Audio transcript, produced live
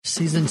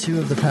Season 2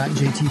 of the Pat and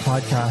JT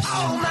podcast.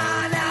 Oh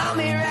man, I'm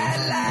here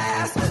at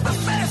last.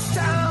 The best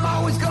time,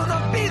 always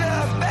gonna be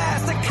the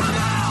best. Come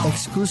on!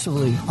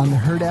 Exclusively on the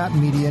Herd App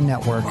Media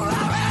Network.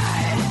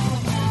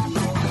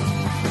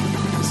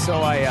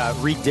 So I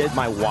redid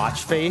my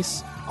watch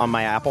face on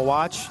my Apple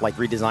Watch, like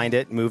redesigned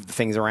it, moved the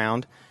things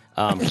around.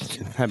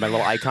 Had my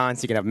little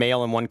icons. You can have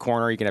mail in one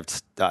corner. You can have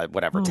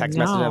text message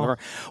in another.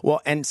 Well,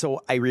 and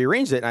so I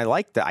rearranged it, and I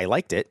liked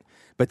it.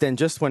 But then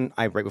just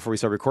right before we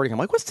started recording, I'm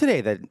like, what's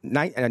today? The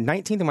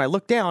 19th. And when I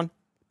look down,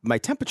 my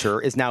temperature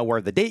is now where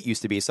the date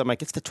used to be. So I'm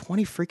like, it's the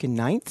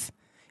 20-freaking-9th?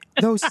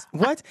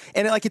 What?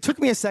 And it took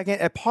me a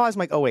second. I paused. I'm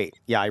like, oh, wait.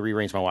 Yeah, I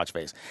rearranged my watch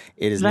face.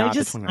 It is not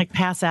the 29th. Like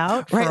pass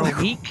out for a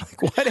week?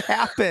 What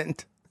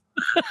happened?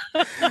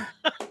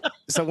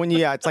 So when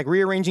it's like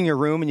rearranging your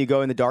room and you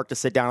go in the dark to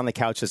sit down on the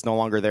couch that's no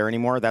longer there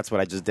anymore. That's what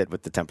I just did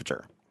with the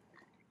temperature.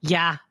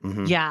 Yeah.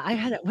 Mm-hmm. Yeah. I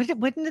had it.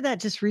 When did that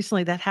just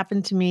recently? That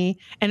happened to me.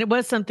 And it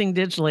was something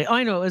digitally. Oh,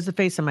 I know. It was the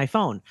face of my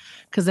phone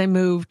because I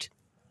moved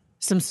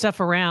some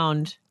stuff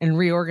around and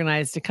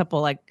reorganized a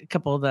couple of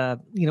the,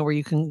 where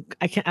you can,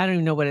 I don't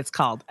even know what it's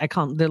called. I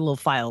call them the little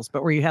files,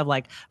 but where you have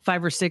like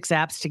 5 or 6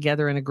 apps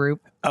together in a group.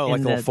 Oh,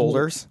 like little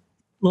folders?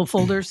 Little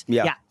folders.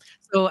 Yeah.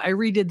 So I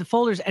redid the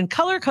folders and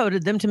color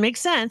coded them to make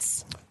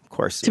sense. Of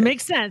course.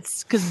 Make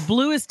sense because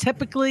blue is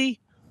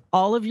typically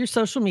all of your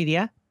social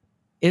media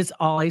is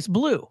always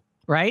blue,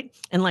 right?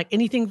 And like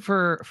anything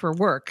for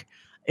work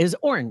is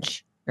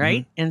orange,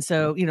 right? Mm-hmm. And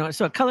so,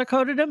 so I color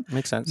coded them.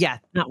 Makes sense. Yeah,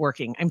 not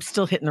working. I'm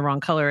still hitting the wrong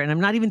color and I'm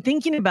not even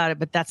thinking about it,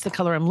 but that's the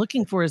color I'm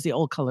looking for is the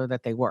old color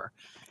that they were.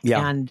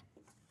 Yeah. And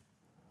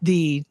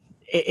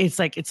it's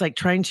like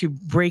trying to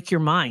break your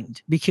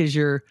mind because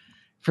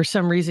for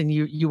some reason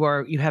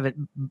you have it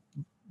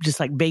just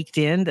like baked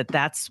in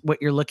that's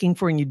what you're looking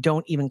for and you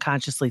don't even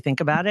consciously think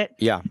about it.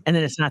 Yeah. And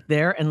then it's not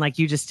there. And like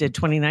you just did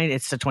 29th,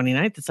 it's the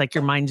 29th. It's like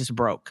your mind just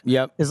broke.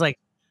 Yep. It's like,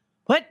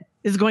 what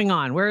is going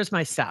on? Where is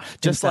my stuff?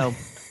 Just like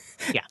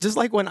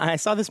when I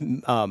saw this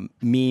meme,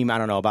 I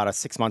don't know, about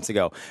 6 months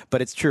ago,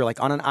 but it's true.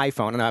 Like on an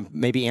iPhone, and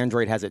maybe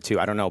Android has it too.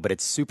 I don't know, but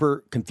it's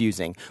super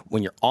confusing.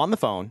 When you're on the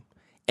phone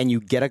and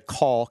you get a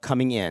call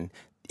coming in,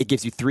 it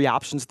gives you 3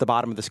 options at the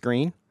bottom of the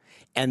screen.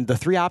 And the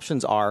 3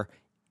 options are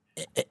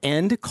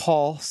end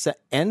call,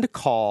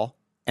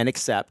 and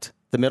accept.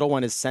 The middle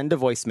one is send to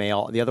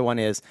voicemail. The other one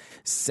is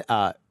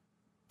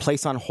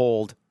place on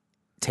hold,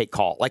 take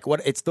call. Like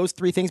it's those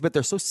 3 things, but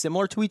they're so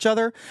similar to each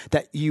other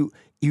that you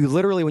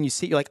literally, when you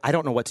see it, you're like, I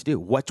don't know what to do.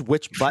 Which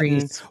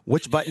button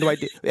do I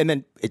do? And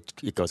then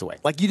it goes away.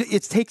 Like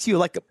it takes you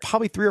like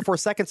probably 3 or 4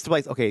 seconds to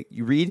like, okay,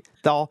 you read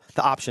the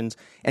options,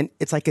 and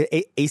it's like an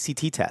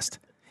ACT test.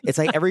 It's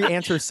like every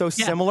answer is so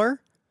similar.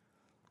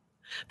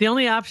 The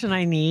only option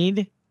I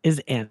need is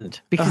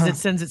end because it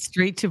sends it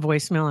straight to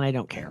voicemail and I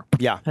don't care.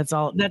 Yeah. That's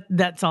all.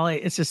 That's all.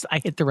 It's just I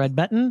hit the red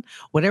button.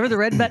 Whatever the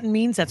red button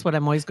means, that's what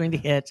I'm always going to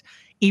hit,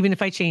 even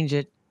if I change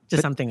it to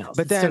something else.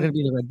 But it's still going to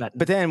be the red button.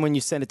 But then when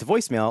you send it to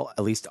voicemail,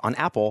 at least on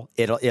Apple,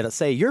 it'll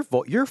say your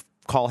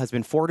call has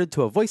been forwarded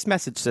to a voice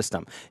message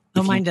system.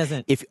 Mine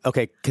doesn't.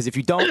 Because if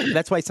you don't,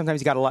 that's why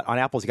sometimes you got to let on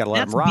Apple's you got to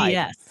let them ride.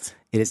 BS.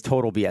 It is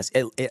total BS.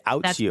 It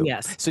outs That's you.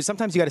 BS. So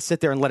sometimes you got to sit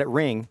there and let it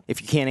ring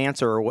if you can't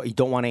answer or what you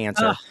don't want to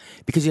answer,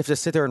 because you have to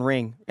sit there and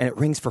ring, and it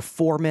rings for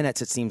 4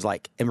 minutes. It seems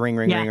like, and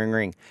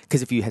ring.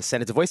 Because if you have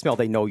sent it to voicemail,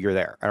 they know you're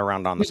there and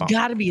around on the phone. There's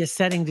got to be a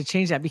setting to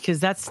change that because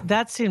that's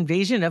the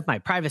invasion of my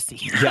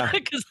privacy. Yeah.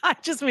 Because I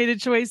just made a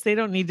choice they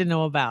don't need to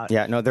know about.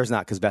 Yeah, no, there's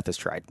not because Beth has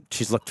tried.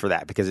 She's looked for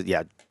that because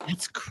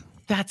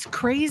That's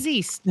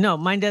crazy. No,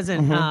 mine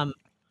doesn't. Mm-hmm.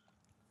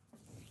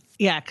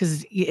 Yeah,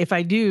 because if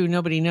I do,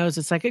 nobody knows.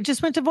 It's like, it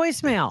just went to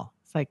voicemail.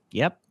 It's like,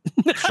 yep.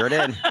 Sure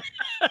did.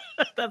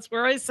 That's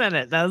where I sent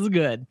it. That was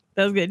good.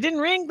 It didn't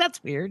ring.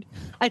 That's weird.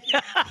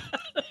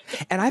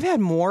 And I've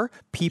had more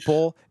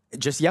people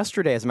just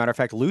yesterday, as a matter of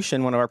fact,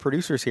 Lucian, one of our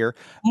producers here,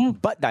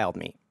 butt dialed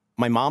me.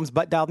 My mom's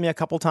butt dialed me a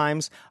couple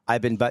times.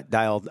 I've been butt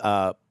dialed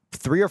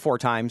 3 or 4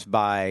 times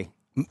by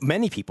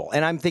many people.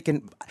 And I'm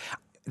thinking...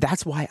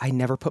 That's why I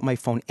never put my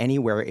phone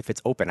anywhere if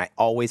it's open. I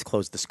always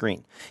close the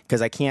screen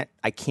because I can't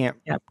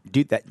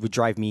do that. Would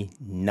drive me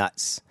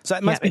nuts. So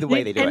that must be the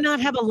way they do it. And not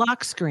have a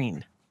lock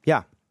screen.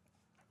 Yeah.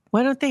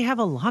 Why don't they have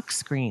a lock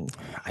screen?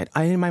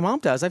 My mom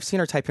does. I've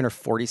seen her type in her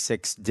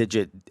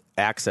 46-digit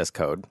access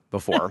code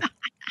before.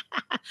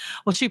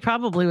 Well, she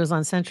probably was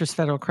on Centris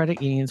Federal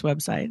Credit Union's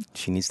website.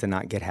 She needs to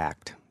not get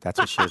hacked. That's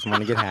what she doesn't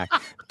want to get hacked.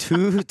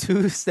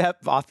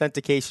 Two-step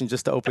authentication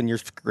just to open your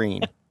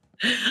screen.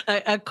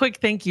 A quick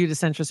thank you to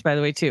Centris, by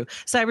the way, too.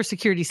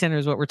 Cybersecurity Center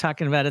is what we're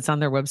talking about. It's on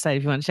their website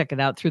if you want to check it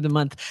out through the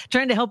month.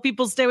 Trying to help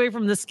people stay away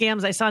from the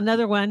scams. I saw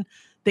another one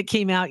that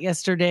came out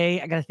yesterday.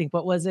 I got to think,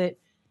 what was it?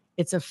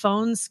 It's a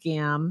phone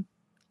scam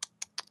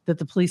that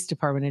the police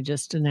department had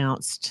just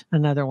announced.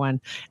 Another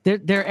one.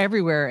 They're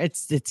everywhere.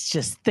 It's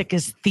just thick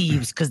as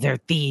thieves because they're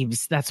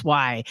thieves. That's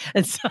why.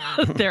 And so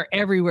they're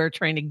everywhere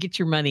trying to get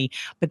your money.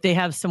 But they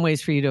have some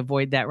ways for you to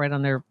avoid that right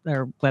on their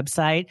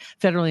website,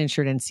 federally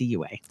insured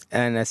NCUA.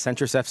 And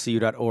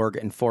centrisfcu.org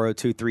and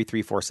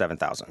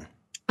 402-334-7000.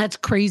 That's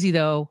crazy,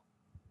 though.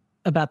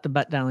 about the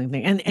butt dialing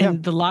thing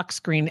and the lock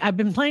screen. I've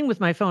been playing with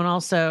my phone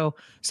also,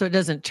 so it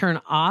doesn't turn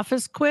off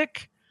as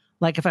quick.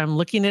 Like if I'm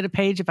looking at a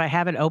page, if I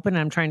have it open,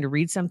 I'm trying to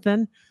read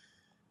something,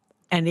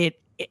 and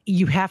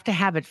you have to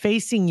have it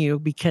facing you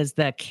because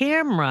the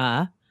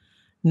camera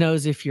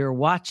knows if you're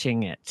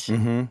watching it.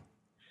 Mm-hmm.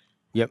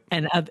 Yep.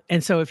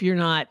 And so if you're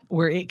not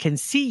where it can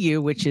see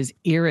you, which is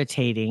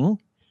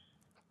irritating,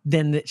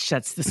 then it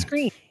shuts the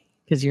screen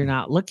because you're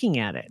not looking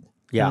at it.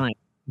 Yeah. I'm like,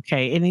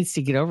 okay, it needs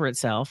to get over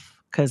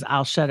itself because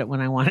I'll shut it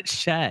when I want it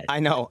shut. I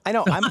know.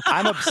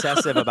 I'm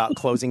obsessive about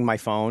closing my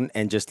phone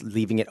and just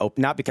leaving it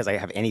open. Not because I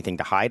have anything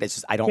to hide.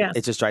 It's just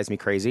it just drives me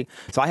crazy.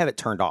 So I have it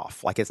turned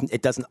off. Like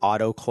it doesn't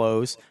auto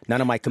close. None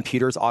of my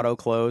computers auto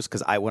close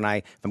because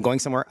if I'm going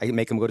somewhere, I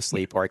make them go to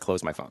sleep or I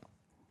close my phone.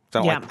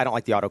 So I don't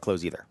like the auto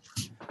close either.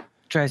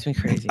 Drives me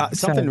crazy.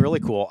 Something really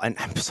cool, and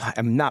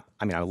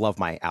I love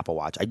my Apple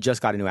Watch. I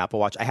just got a new Apple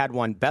Watch. I had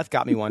one. Beth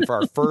got me one for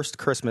our first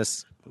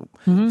Christmas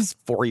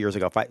 4 years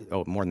ago.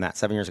 More than that,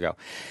 7 years ago.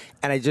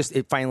 And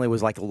it finally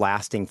was like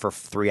lasting for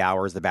 3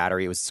 hours. The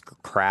battery was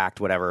cracked,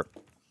 whatever.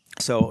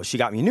 So she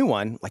got me a new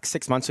one like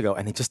 6 months ago,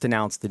 and they just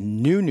announced the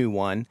new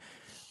one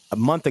a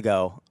month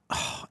ago.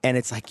 Oh, and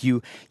it's like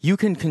you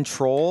can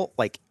control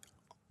like.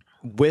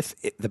 With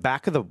the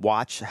back of the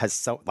watch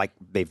has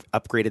they've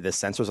upgraded the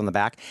sensors on the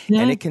back,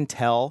 and it can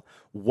tell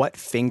what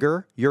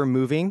finger you're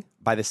moving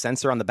by the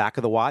sensor on the back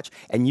of the watch,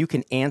 and you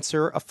can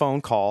answer a phone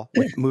call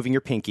with moving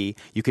your pinky.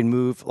 You can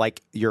move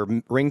like your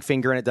ring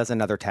finger and it does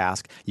another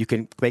task. You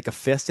can make a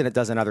fist and it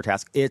does another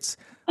task. It's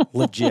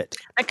legit.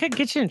 That could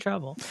get you in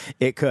trouble.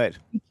 It could.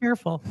 Be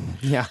careful.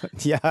 Yeah.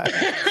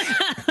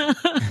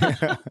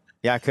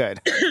 Yeah, I could.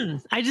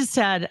 I just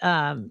had,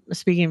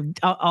 speaking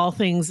of all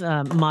things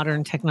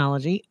modern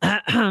technology.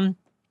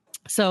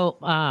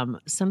 So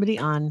somebody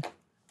on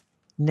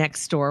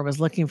Nextdoor was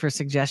looking for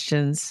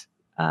suggestions.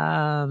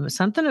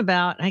 Something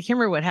about, I can't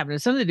remember what happened. It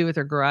was something to do with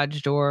their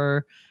garage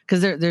door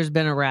because there's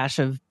been a rash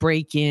of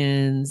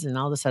break-ins and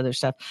all this other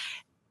stuff.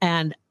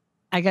 And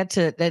I got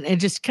to, it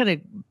just kind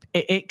of,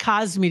 it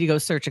caused me to go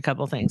search a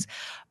couple things.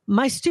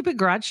 My stupid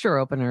garage door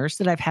openers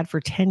that I've had for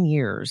 10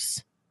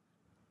 years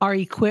are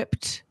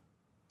equipped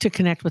to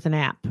connect with an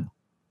app.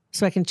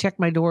 So I can check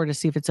my door to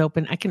see if it's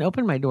open. I can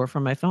open my door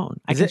from my phone.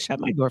 I can shut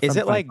my door from my phone.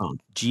 Is it like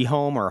G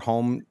Home or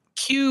Home?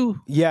 Q.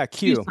 Yeah,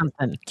 Q.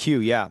 Something. Q,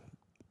 yeah.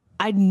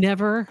 I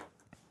never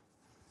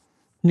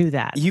knew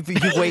that. You've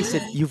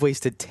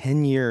wasted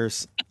 10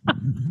 years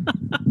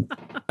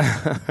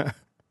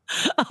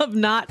of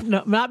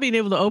not being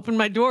able to open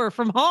my door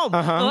from home,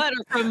 or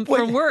from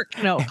work.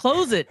 No,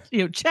 close it.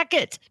 Check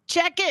it.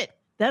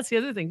 That's the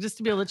other thing, just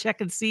to be able to check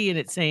and see, and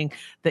it's saying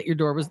that your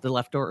door was the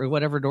left door or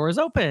whatever door is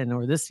open,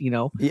 or this,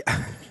 Yeah.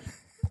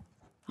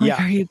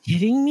 Are you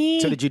kidding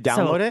me? So did you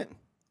download it?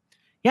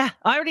 Yeah,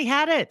 I already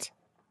had it.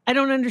 I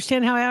don't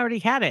understand how I already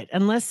had it,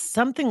 unless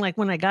something like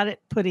when I got it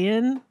put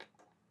in,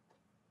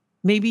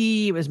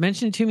 maybe it was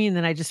mentioned to me and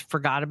then I just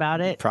forgot about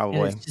it.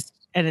 Probably.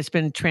 And it's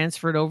been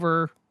transferred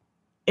over.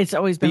 It's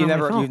always been on my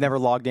phone. You've never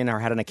logged in or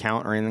had an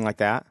account or anything like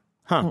that?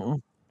 Huh.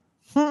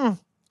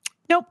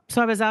 Nope.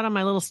 So I was out on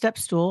my little step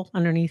stool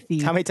underneath the.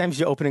 How many times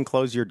did you open and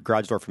close your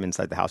garage door from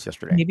inside the house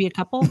yesterday? Maybe a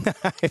couple.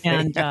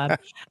 And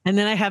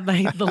then I have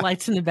the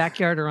lights in the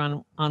backyard are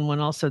on one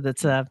also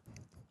that's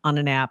on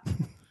an app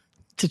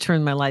to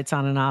turn my lights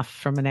on and off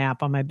from an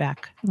app on my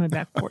back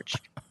porch.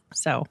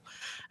 So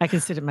I can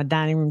sit at my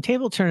dining room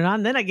table, turn it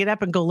on. Then I get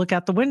up and go look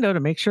out the window to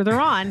make sure they're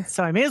on.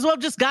 So I may as well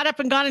have just got up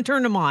and gone and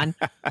turned them on.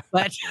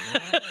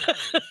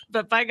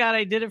 But by God,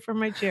 I did it from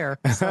my chair.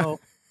 So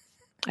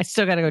I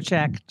still got to go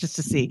check just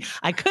to see.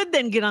 I could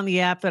then get on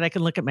the app that I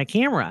can look at my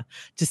camera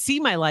to see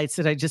my lights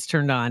that I just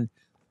turned on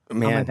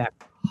my back.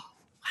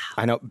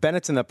 I know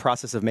Bennett's in the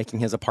process of making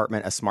his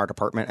apartment a smart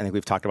apartment. I think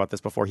we've talked about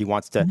this before. He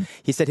wants to,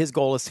 he said his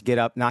goal is to get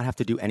up, not have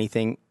to do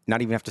anything,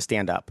 not even have to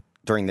stand up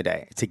during the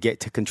day to get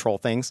to control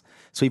things.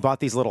 So he bought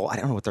these little, I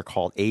don't know what they're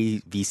called,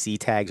 AVC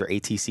tags or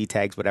ATC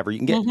tags, whatever. You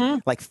can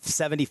get like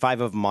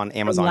 75 of them on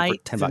Amazon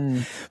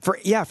for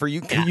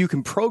 $10. You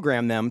can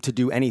program them to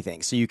do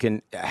anything. So you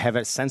can have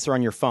a sensor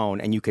on your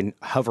phone and you can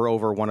hover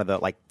over one of the,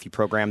 like if you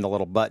program the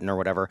little button or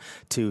whatever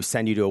to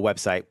send you to a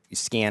website, you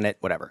scan it,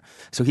 whatever.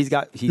 So he's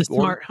the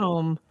smart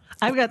home.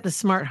 I've got the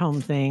smart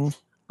home thing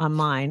on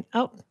mine.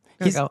 Oh,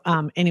 there we go.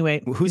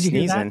 Anyway, who's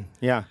sneezing?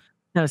 Yeah.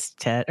 No, it's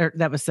Ted. Or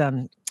that was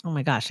oh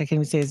my gosh, I can't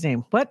even say his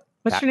name.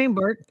 What's your name,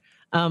 Bart?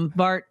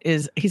 Bart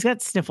he's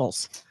got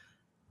sniffles.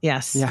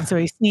 Yes. Yeah. And so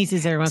he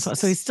sneezes every once in a while.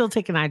 So he's still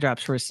taking eye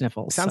drops for his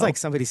sniffles. Sounds like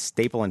somebody's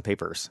stapling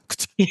papers.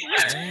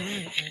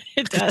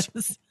 It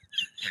does.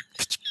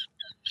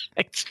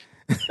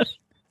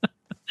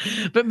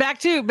 But back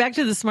to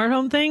the smart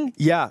home thing.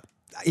 Yeah.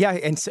 Yeah,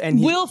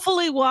 and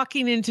willfully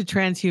walking into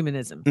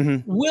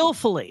transhumanism.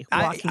 Willfully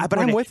walking. But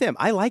I'm with him.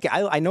 I like it.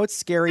 I know it's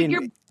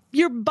scary.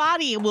 Your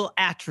body will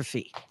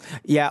atrophy.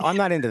 Yeah, I'm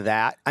not into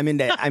that. I'm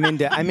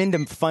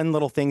into fun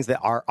little things that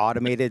are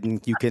automated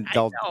and you can.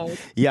 I know.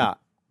 Yeah.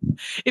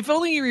 If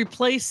only you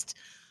replaced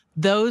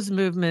those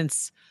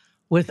movements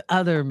with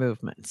other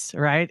movements,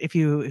 right? If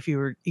you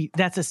were,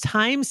 that's a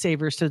time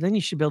saver. So then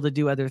you should be able to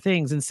do other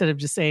things instead of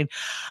just saying,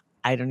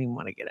 I don't even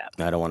want to get up.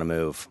 I don't want to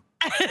move.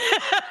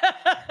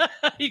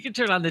 You can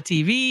turn on the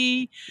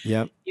TV.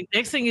 Yep.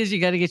 Next thing is you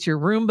got to get your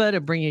Roomba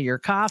to bring you your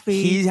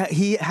coffee.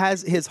 He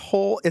has his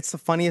whole, it's the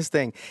funniest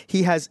thing.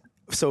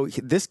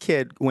 This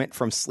kid went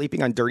from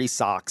sleeping on dirty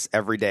socks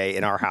every day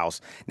in our house.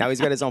 Now he's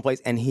got his own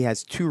place, and he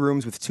has 2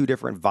 rooms with 2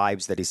 different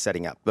vibes that he's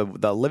setting up.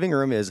 The living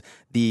room is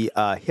the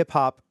hip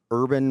hop,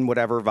 urban,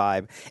 whatever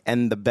vibe,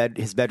 and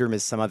his bedroom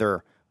is some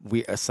other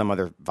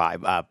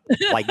vibe,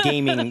 like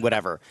gaming,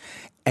 whatever.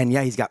 And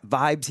yeah, he's got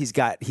vibes.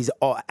 He's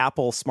all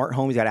Apple smart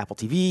home. He's got Apple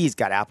TV. He's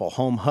got Apple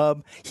Home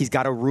Hub. He's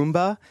got a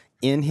Roomba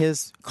in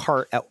his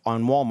cart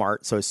on Walmart.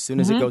 So as soon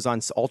as it goes on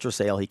ultra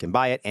sale, he can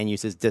buy it and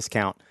use his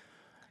discount.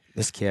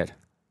 This kid.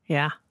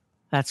 Yeah,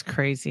 that's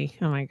crazy.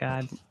 Oh my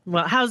God.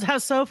 Well,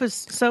 how's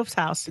Soph's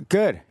house?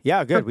 Good.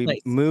 Yeah, good. Place.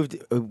 We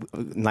moved. A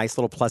nice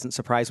little pleasant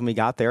surprise when we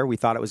got there. We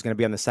thought it was going to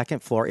be on the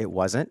 2nd floor. It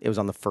wasn't. It was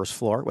on the 1st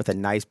floor with a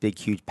nice, big,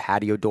 huge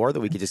patio door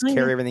that we could just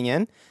carry everything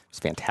in. It was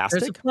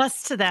fantastic. There's a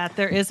plus to that.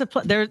 There is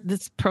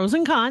there's pros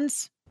and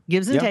cons,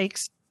 gives and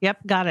takes.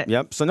 Yep, got it.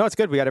 Yep. So no, it's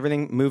good. We got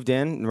everything moved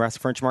in. The rest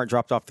of Furniture Mart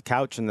dropped off the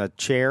couch and the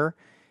chair.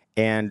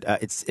 And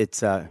she's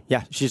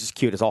just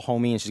cute. It's all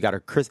homey, and she's got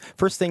her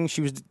first thing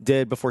she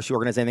did before she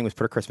organized anything was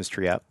put her Christmas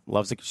tree up.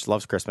 She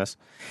loves Christmas,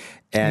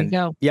 and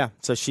there you go. Yeah,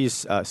 so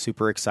she's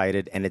super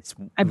excited, and it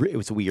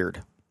was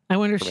weird. I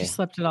wonder if she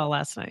slept at all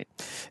last night.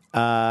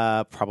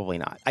 Probably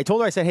not. I told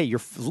her, I said, hey,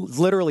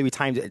 we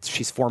timed it.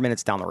 She's 4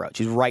 minutes down the road.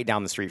 She's right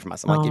down the street from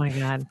us. I'm my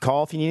God.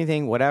 Call if you need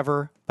anything,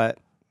 whatever. But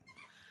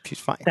she's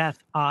fine. That's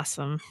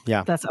awesome.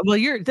 Yeah.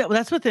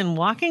 That's within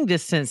walking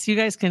distance. You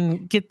guys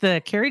can get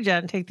the carriage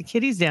out and take the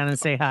kitties down and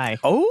say hi.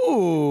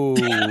 Oh.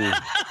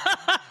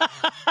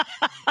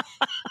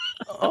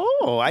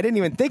 Oh, I didn't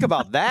even think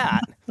about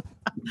that.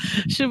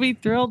 She'll be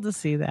thrilled to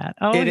see that.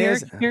 Oh,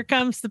 here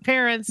comes the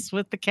parents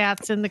with the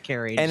cats in the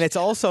carriage. And it's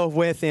also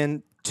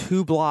within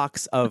 2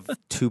 blocks of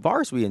 2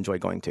 bars we enjoy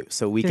going to.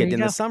 So we could, in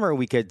the summer,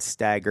 we could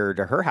stagger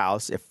to her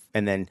house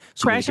and then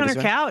crash on her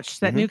couch,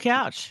 that new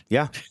couch.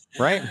 Yeah,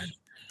 right.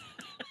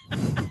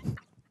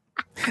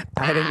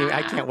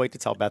 I can't wait to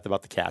tell Beth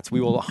about the cats.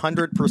 We will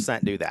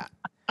 100% do that.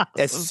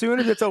 As soon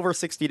as it's over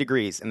 60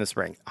 degrees in the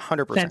spring,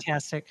 100%.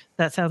 Fantastic.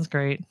 That sounds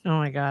great. Oh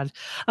my God.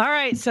 All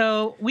right.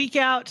 So week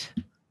out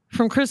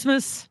from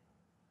Christmas,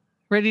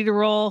 ready to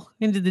roll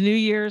into the New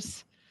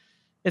Year's.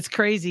 It's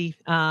crazy.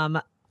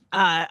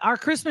 Our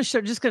Christmas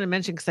show, just going to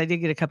mention, because I did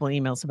get a couple of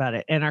emails about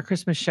it, and our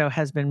Christmas show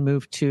has been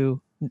moved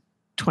to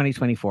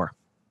 2024.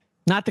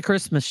 Not the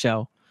Christmas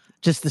show,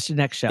 just the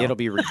next show. It'll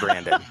be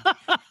rebranded.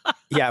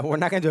 Yeah, we're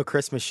not going to do a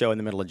Christmas show in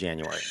the middle of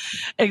January.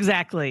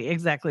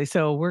 Exactly.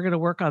 So we're going to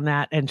work on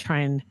that and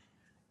try and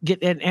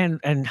get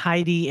and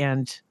Heidi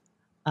and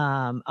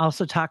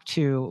also talk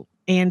to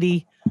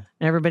Andy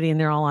and everybody, and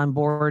they're all on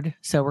board.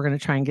 So we're going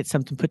to try and get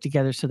something put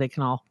together so they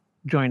can all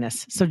join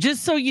us. So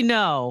just so you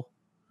know,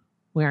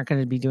 we aren't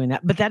going to be doing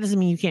that. But that doesn't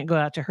mean you can't go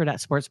out to Herd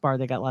At Sports Bar.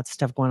 They got lots of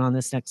stuff going on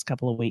this next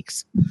couple of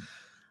weeks.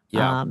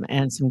 Yeah.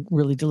 And some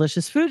really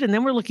delicious food. And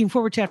then we're looking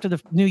forward to, after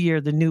the new year,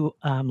 the new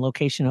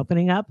location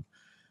opening up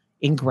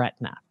in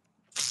Gretna.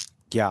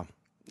 Yeah.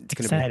 It's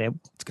going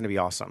to be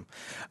awesome.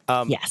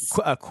 Yes.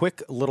 A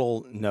quick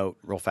little note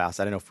real fast.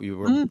 I don't know if we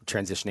were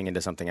transitioning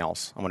into something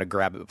else. I want to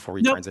grab it before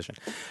we transition.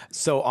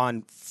 So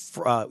on,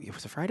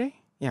 was it Friday?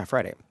 Yeah,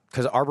 Friday.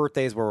 Because our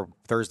birthdays were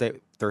Thursday,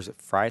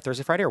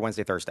 Friday, or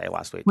Wednesday, Thursday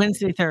last week?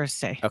 Wednesday,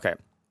 Thursday. Okay.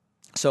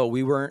 So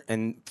we weren't,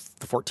 and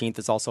the 14th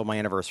is also my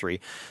anniversary.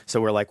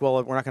 So we're like,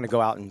 well, we're not going to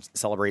go out and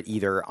celebrate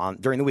either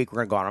during the week. We're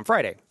going to go out on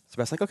Friday. So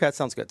Beth's like, okay, that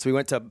sounds good. So we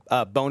went to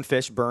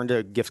Bonefish, burned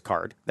a gift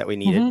card that we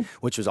needed,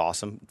 which was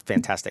awesome.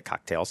 Fantastic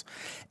cocktails.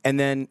 And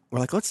then we're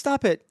like, let's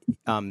stop at,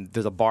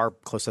 there's a bar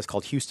close to us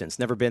called Houston's.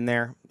 Never been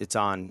there. It's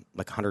on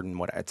like 100 and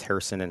what, it's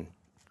Harrison and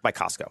by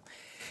Costco.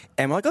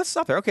 And we're like, let's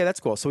stop there. Okay, that's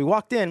cool. So we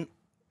walked in,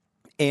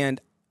 and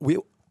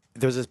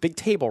there's this big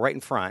table right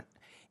in front,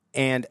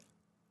 and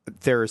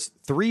there's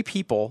 3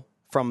 people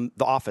from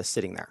the office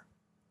sitting there: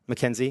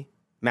 Mackenzie,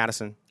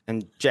 Madison,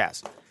 and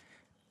Jazz.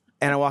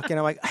 And I walk in,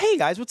 I'm like, hey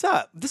guys, what's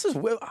up? This is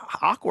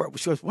awkward.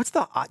 She goes, what's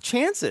the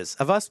chances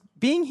of us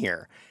being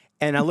here?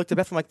 And I looked at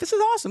Beth, I'm like, this is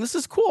awesome. This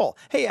is cool.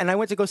 Hey, and I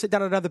went to go sit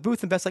down at another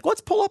booth, and Beth's like,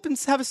 let's pull up and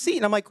have a seat.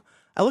 And I'm like,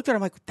 I looked at her,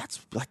 I'm like, that's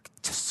like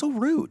just so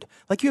rude.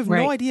 Like, you have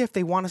no idea if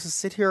they want us to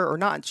sit here or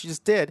not. And she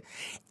just did.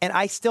 And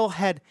I still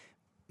had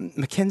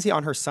Mackenzie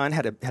on her son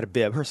had a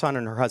bib. Her son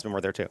and her husband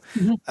were there too,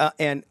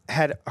 and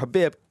had a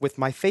bib with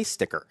my face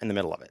sticker in the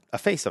middle of it, a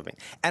face of me.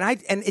 And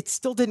it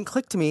still didn't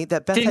click to me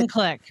that Beth didn't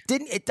click.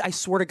 I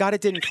swear to God,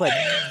 it didn't click.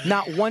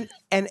 Not one.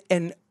 And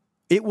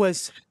it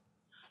was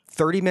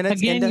 30 minutes.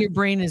 Again, your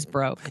brain is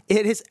broke.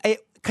 It is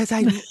because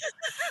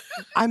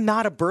I'm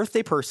not a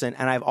birthday person,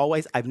 and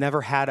I've never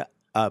had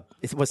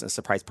it wasn't a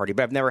surprise party,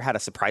 but I've never had a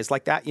surprise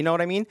like that. You know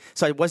what I mean?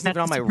 So it wasn't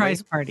even on my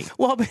surprise party.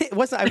 Well, but it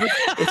wasn't.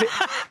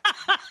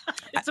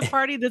 It's a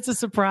party that's a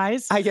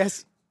surprise. I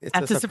guess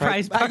it's a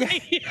surprise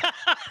party.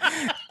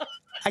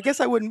 I guess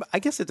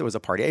it was a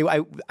party.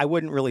 I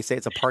wouldn't really say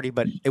it's a party,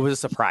 but it was a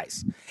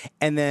surprise.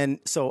 And then,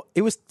 so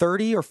it was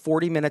 30 or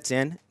 40 minutes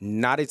in,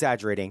 not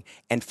exaggerating.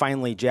 And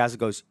finally, Jazz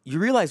goes, "You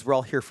realize we're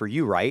all here for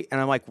you, right?" And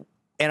I'm like,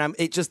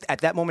 it just,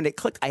 at that moment it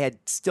clicked. I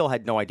still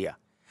had no idea.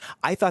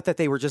 I thought that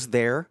they were just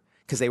there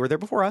because they were there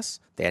before us.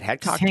 They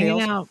had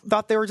cocktails.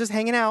 Thought they were just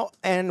hanging out.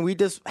 And we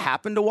just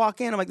happened to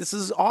walk in. I'm like, this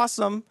is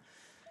awesome.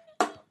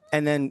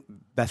 And then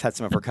Beth had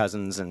some of her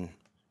cousins and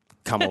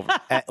come over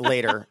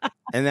later.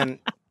 And then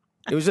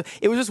it was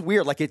just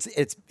weird. Like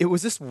it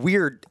was just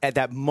weird at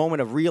that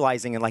moment of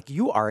realizing, and like,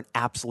 you are an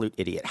absolute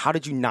idiot. How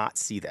did you not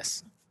see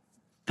this?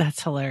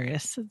 That's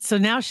hilarious. So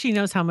now she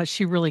knows how much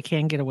she really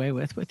can get away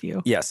with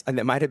you. Yes. And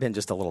it might have been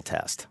just a little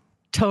test.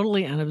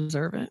 Totally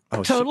unobservant.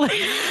 Oh, totally.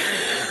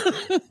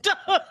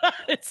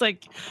 It's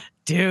like,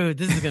 dude,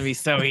 this is going to be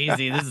so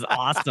easy. This is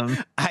awesome.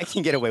 I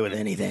can get away with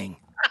anything.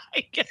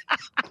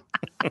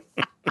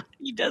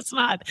 He does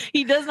not.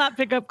 He does not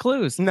pick up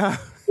clues. No.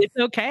 It's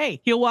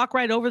okay. He'll walk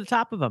right over the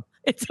top of them.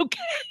 It's okay.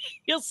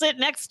 He'll sit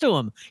next to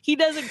him. He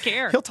doesn't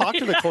care. He'll talk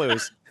to the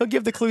clues. He'll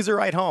give the clues a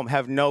ride home.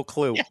 Have no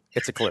clue.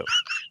 It's a clue.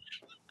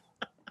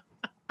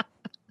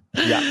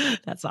 Yeah.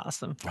 That's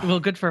awesome. Well,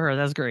 good for her.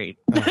 That's great.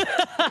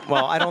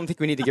 Well, I don't think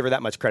we need to give her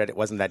that much credit. It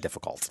wasn't that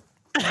difficult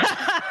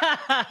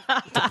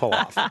to pull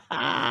off.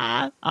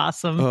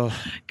 Awesome. Oh.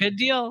 Good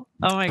deal.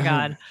 Oh, my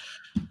God.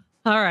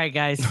 All right,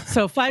 guys.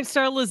 So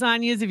 5-star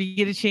lasagnas, if you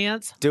get a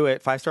chance. Do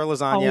it. 5-star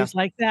lasagna. Always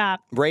like that.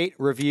 Rate,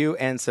 review,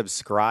 and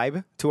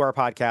subscribe to our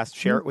podcast.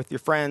 Share it with your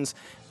friends,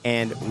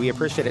 and we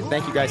appreciate it.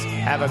 Thank you, guys.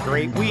 Have a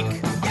great week.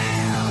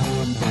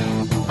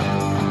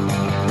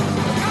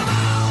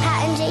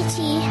 Pat and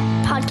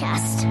JT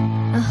Podcast,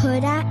 a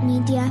Hurrdat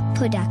Media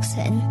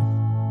Production.